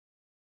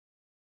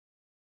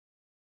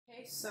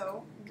Okay,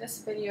 so this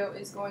video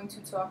is going to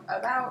talk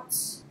about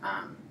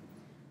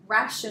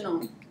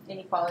rational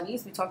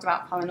inequalities. We talked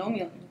about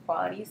polynomial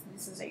inequalities.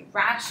 This is a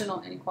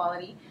rational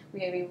inequality.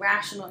 We have a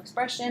rational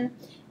expression,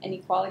 an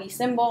equality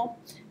symbol,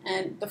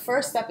 and the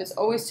first step is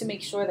always to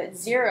make sure that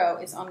 0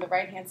 is on the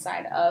right-hand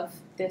side of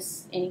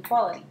this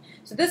inequality.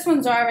 So this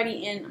one's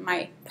already in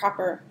my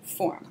proper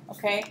form,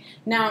 okay?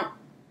 Now,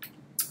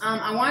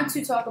 I want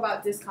to talk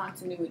about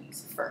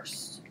discontinuities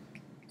first.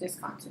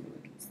 Discontinuities.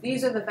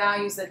 These are the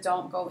values that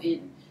don't go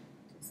in.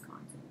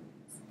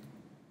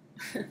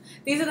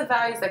 These are the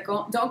values that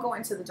don't go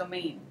into the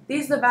domain.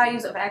 These are the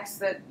values of x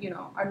that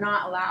are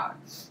not allowed.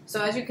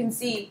 So as you can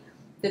see,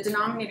 the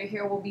denominator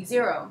here will be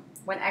 0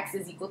 when x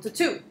is equal to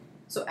 2.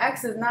 So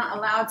x is not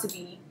allowed to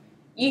be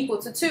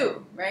equal to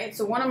 2, right?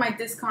 So one of my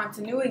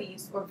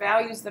discontinuities or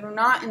values that are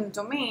not in the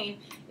domain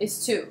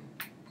is 2.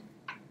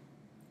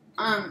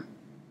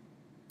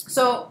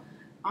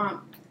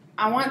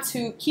 I want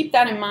to keep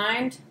that in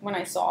mind when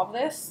I solve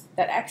this,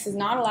 that x is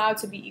not allowed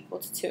to be equal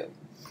to 2.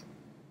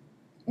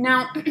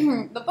 Now,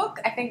 the book,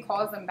 I think,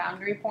 calls them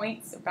boundary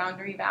points or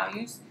boundary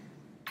values.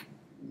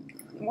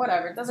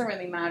 Whatever, it doesn't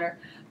really matter.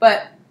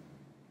 But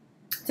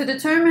to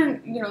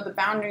determine, the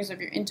boundaries of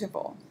your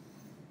interval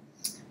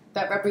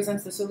that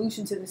represents the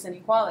solution to this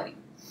inequality,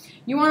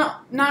 you want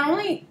to not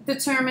only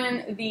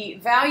determine the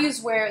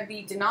values where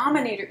the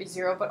denominator is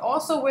 0, but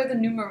also where the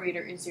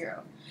numerator is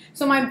 0.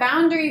 So my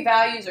boundary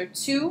values are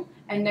 2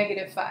 and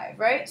 -5,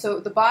 right? So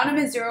the bottom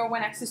is 0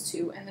 when x is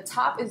 2, and the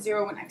top is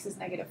 0 when x is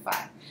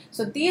 -5.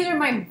 So these are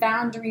my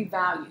boundary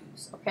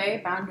values, okay?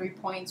 Boundary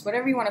points,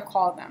 whatever you want to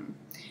call them.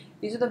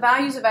 These are the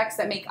values of x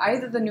that make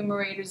either the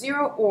numerator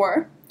 0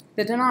 or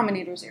the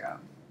denominator 0.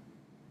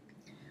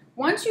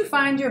 Once you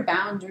find your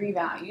boundary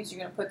values, you're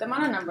going to put them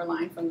on a number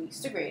line from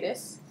least to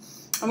greatest.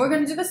 And we're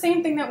going to do the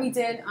same thing that we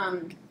did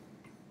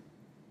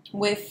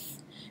with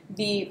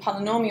the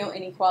polynomial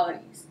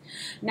inequalities.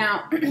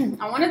 Now,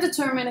 I want to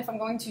determine if I'm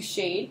going to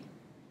shade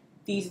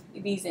these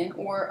in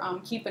or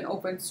keep an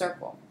open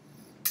circle.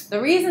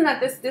 The reason that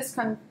this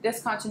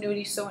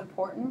discontinuity is so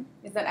important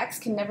is that x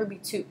can never be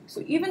 2.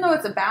 So even though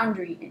it's a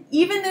boundary, and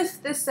even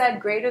if this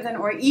said greater than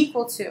or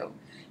equal to,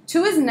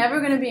 2 is never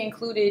going to be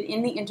included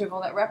in the interval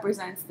that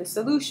represents the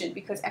solution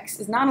because x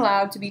is not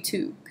allowed to be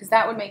 2 because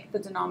that would make the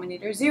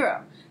denominator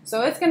 0.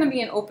 So it's going to be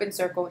an open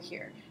circle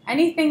here.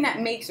 Anything that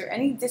makes, or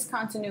any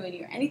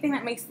discontinuity, or anything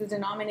that makes the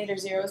denominator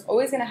 0 is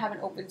always going to have an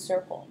open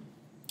circle.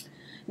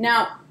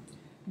 Now,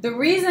 the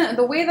way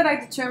that I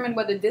determine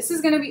whether this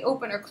is going to be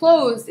open or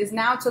closed is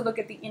now to look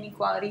at the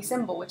inequality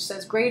symbol, which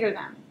says greater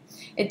than.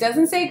 It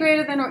doesn't say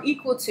greater than or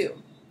equal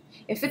to.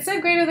 If it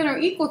said greater than or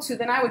equal to,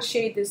 then I would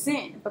shade this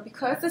in. But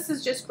because this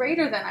is just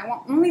greater than, I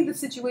want only the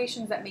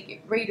situations that make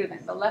it greater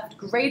than, the left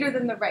greater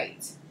than the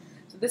right.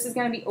 So this is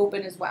going to be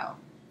open as well.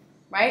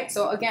 Right?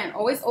 So again,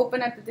 always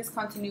open at the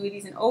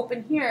discontinuities and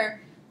open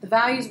here the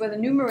values where the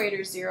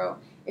numerator is 0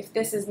 if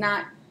this is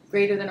not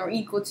greater than or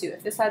equal to.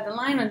 If this had the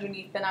line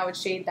underneath, then I would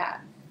shade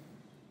that.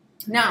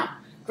 Now,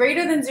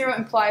 greater than 0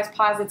 implies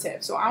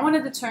positive. So I want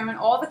to determine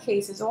all the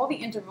cases, all the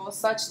intervals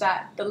such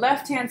that the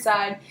left-hand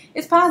side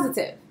is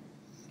positive.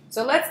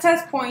 So let's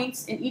test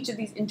points in each of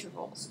these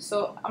intervals.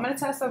 So I'm going to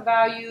test a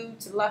value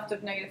to the left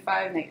of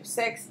 -5,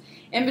 -6,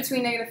 in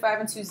between -5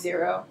 and 2,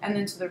 0, and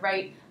then to the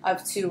right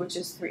of 2, which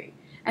is 3.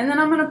 And then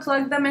I'm going to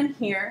plug them in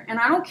here, and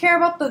I don't care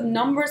about the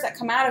numbers that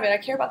come out of it, I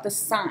care about the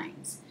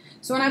signs.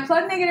 So when I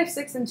plug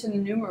 -6 into the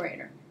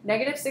numerator,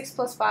 -6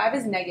 plus 5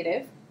 is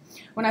negative.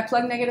 When I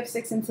plug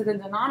 -6 into the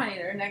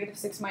denominator,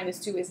 -6 minus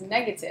 2 is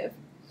negative.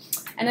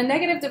 And a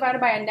negative divided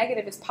by a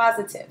negative is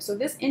positive. So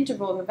this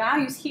interval, the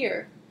values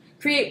here,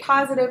 create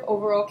positive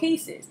overall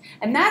cases.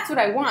 And that's what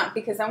I want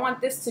because I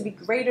want this to be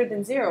greater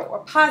than 0 or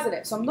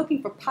positive. So I'm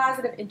looking for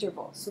positive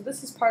intervals. So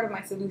this is part of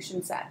my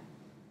solution set.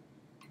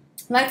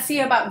 Let's see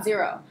about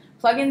 0.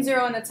 Plug in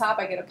 0 on the top,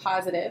 I get a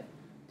positive.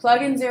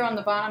 Plug in 0 on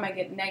the bottom, I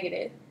get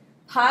negative.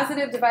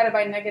 Positive divided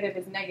by negative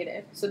is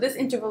negative. So this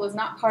interval is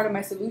not part of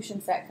my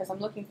solution set because I'm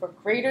looking for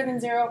greater than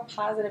 0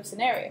 positive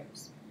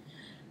scenarios.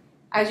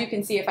 As you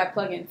can see, if I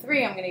plug in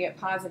 3, I'm going to get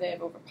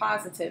positive over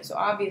positive. So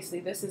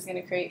obviously this is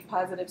going to create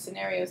positive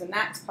scenarios, and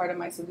that's part of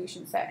my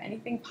solution set,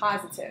 anything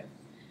positive.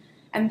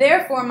 And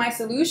therefore, my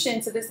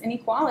solution to this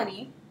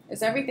inequality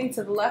is everything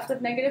to the left of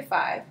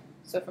 -5.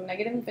 So from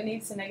 -infinity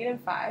to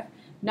 -5,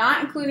 not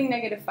including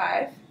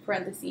 -5,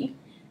 parentheses,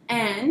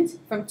 and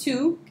from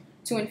 2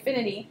 to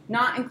infinity,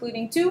 not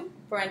including 2,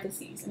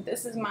 parentheses. And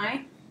this is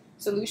my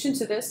solution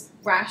to this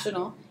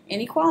rational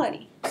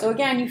inequality. So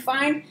again, you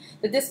find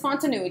the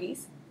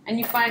discontinuities, and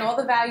you find all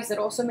the values that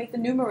also make the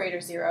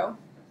numerator 0,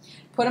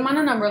 put them on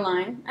a number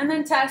line, and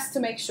then test to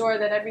make sure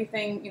that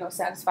everything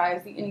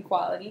satisfies the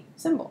inequality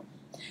symbol.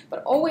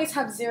 But always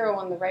have 0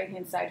 on the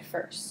right-hand side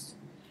first.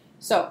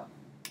 So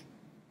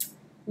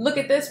look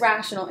at this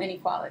rational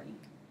inequality.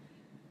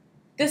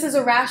 This is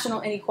a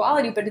rational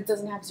inequality, but it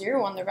doesn't have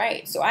 0 on the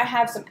right. So I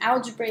have some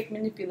algebraic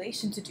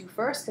manipulation to do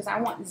first because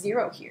I want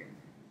 0 here.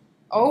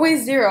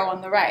 Always 0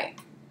 on the right.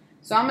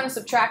 So I'm going to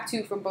subtract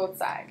 2 from both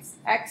sides.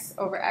 X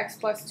over x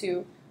plus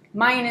 2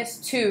 minus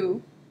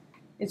 2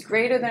 is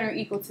greater than or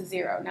equal to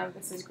 0. Now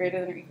this is greater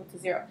than or equal to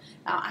 0.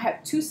 Now I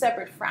have two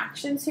separate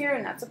fractions here,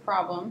 and that's a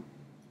problem.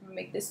 I'm going to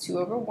make this 2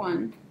 over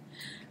 1.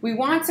 We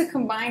want to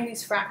combine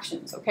these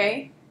fractions,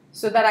 okay?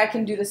 So that I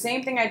can do the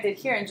same thing I did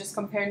here and just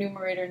compare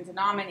numerator and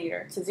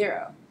denominator to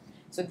 0.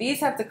 So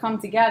these have to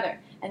come together.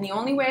 And the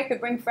only way I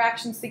could bring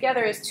fractions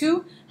together is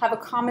to have a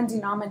common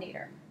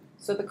denominator.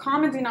 So the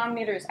common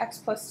denominator is x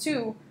plus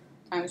 2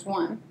 times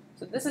 1.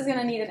 So this is going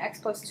to need an x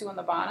plus 2 on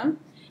the bottom.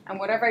 And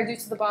whatever I do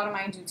to the bottom,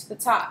 I do to the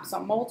top. So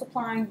I'm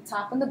multiplying the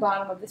top and the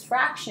bottom of this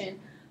fraction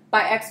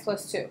by x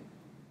plus 2.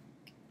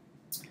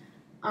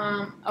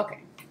 Okay,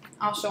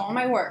 I'll show all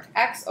my work.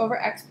 X over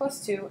x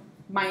plus 2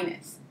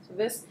 minus. So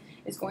this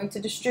is going to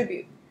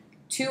distribute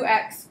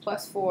 2x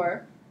plus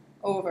 4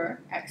 over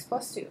x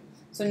plus 2.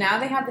 So now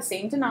they have the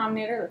same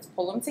denominator. Let's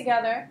pull them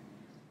together.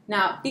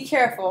 Now, be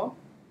careful.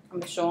 I'm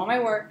going to show all my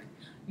work.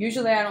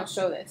 Usually I don't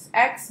show this.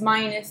 X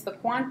minus the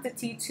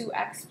quantity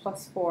 2x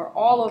plus 4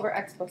 all over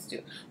x plus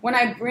 2. When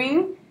I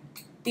bring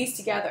these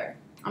together,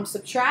 I'm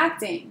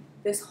subtracting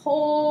this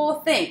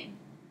whole thing.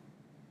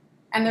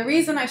 And the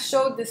reason I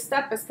showed this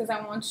step is because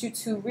I want you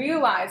to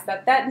realize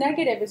that that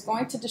negative is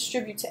going to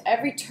distribute to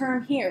every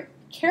term here.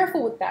 Be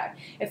careful with that.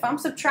 If I'm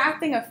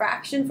subtracting a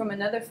fraction from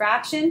another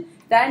fraction,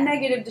 that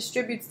negative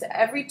distributes to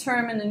every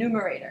term in the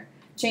numerator,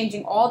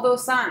 changing all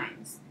those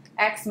signs.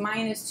 X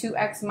minus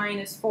 2x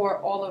minus 4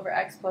 all over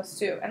x plus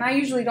 2. And I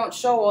usually don't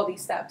show all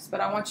these steps,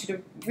 but I want you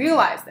to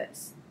realize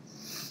this.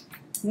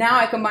 Now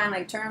I combine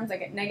like terms. I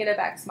get negative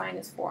x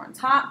minus 4 on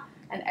top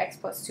and x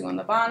plus 2 on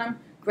the bottom,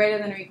 greater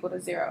than or equal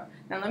to 0.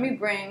 Now let me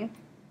bring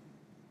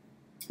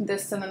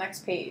this to the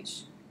next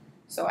page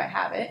so I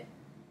have it,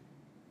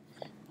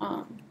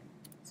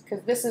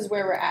 because this is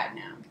where we're at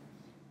now.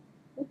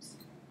 Oops.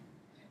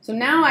 So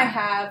now I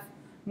have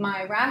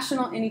my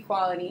rational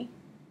inequality,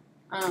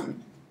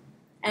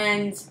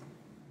 and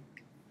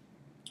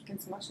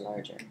it's much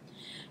larger.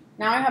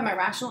 Now I have my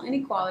rational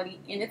inequality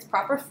in its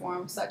proper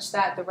form such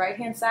that the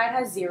right-hand side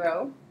has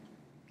 0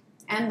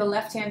 and the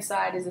left-hand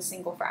side is a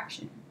single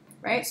fraction,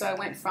 right? So I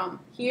went from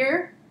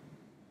here,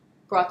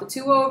 brought the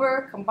 2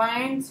 over,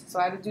 combined, so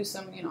I had to do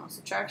some,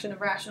 subtraction of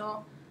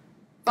rational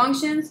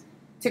functions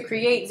to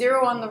create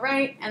 0 on the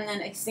right and then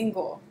a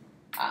single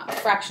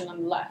fraction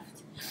on the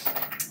left.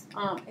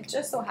 It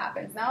just so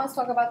happens. Now let's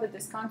talk about the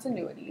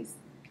discontinuities.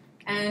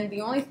 And the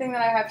only thing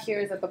that I have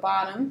here is at the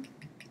bottom,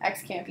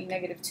 x can't be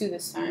negative 2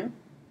 this time.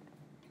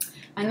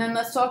 And then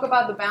let's talk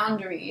about the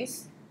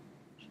boundaries,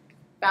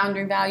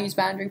 boundary values,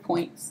 boundary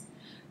points.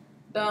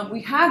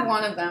 We have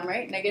one of them,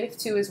 right? Negative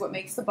 2 is what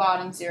makes the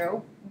bottom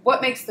 0.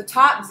 What makes the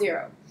top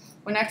 0?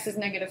 When x is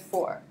negative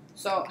 4.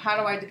 So how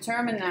do I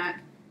determine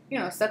that?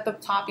 Set the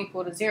top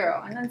equal to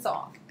 0 and then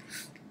solve.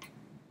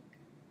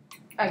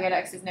 I get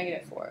x is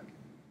negative 4.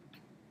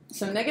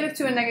 So negative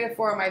 2 and negative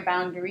 4 are my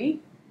boundary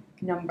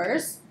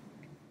numbers.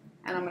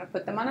 And I'm going to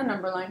put them on a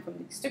number line from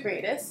least to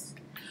greatest.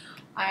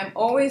 I am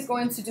always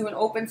going to do an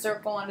open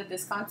circle on the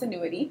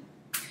discontinuity.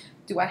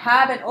 Do I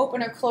have an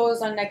open or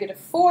closed on negative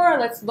 4?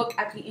 Let's look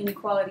at the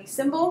inequality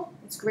symbol.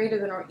 It's greater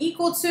than or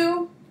equal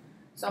to.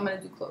 So I'm going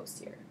to do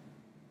closed here.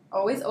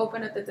 Always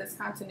open at the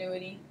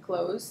discontinuity,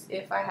 closed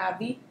if I have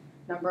the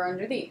number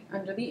under the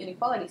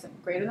inequality symbol,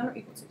 greater than or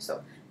equal to.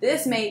 So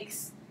this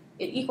makes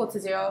it equal to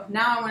 0.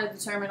 Now I want to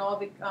determine all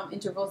the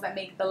intervals that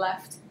make the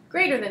left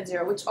greater than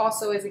 0, which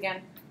also is,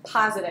 again,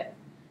 positive.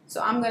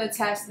 So I'm going to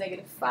test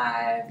negative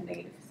 5,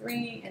 negative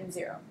 3, and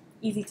 0.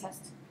 Easy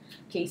test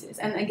cases.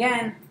 And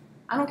again,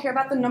 I don't care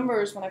about the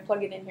numbers when I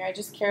plug it in here. I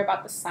just care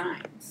about the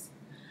signs.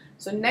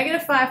 So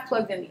negative 5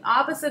 plugged in. The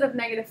opposite of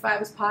negative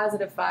 5 is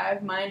positive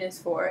 5. Minus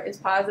 4 is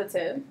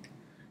positive.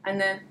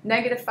 And then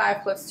negative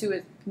 5 plus 2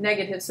 is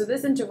negative. So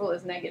this interval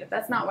is negative.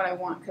 That's not what I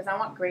want because I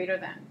want greater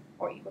than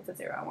or equal to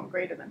 0. I want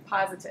greater than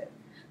positive.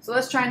 So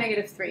let's try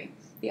negative 3.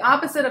 The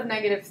opposite of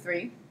negative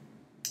 3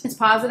 is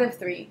positive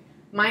 3.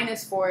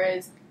 Minus 4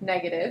 is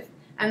negative.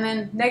 And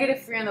then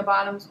negative 3 on the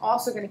bottom is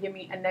also going to give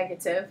me a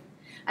negative.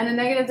 And the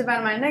negative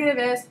divided by negative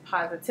is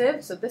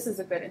positive. So this is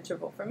a good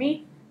interval for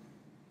me.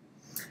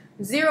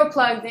 0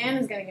 plugged in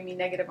is going to give me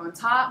negative on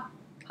top,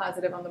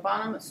 positive on the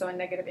bottom. So a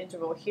negative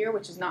interval here,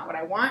 which is not what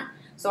I want.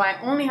 So I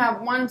only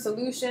have one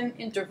solution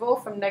interval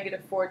from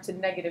negative 4 to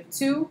negative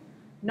 2.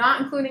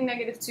 Not including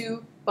negative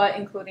 2, but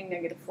including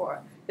negative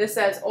 4. This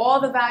says all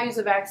the values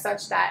of x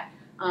such that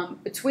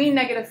between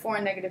negative 4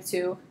 and negative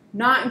 2,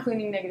 not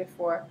including negative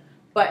 4,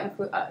 but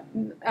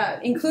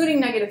including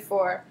negative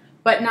 4,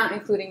 but not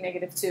including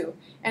negative 2.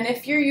 And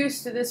if you're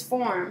used to this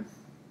form,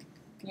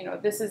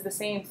 this is the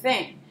same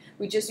thing.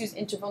 We just use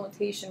interval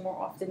notation more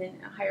often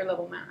in higher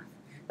level math.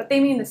 But they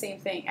mean the same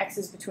thing. X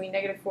is between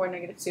negative 4 and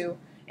negative 2,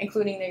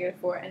 including negative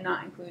 4 and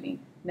not including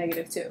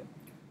negative 2.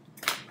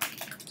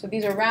 So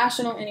these are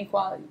rational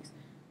inequalities.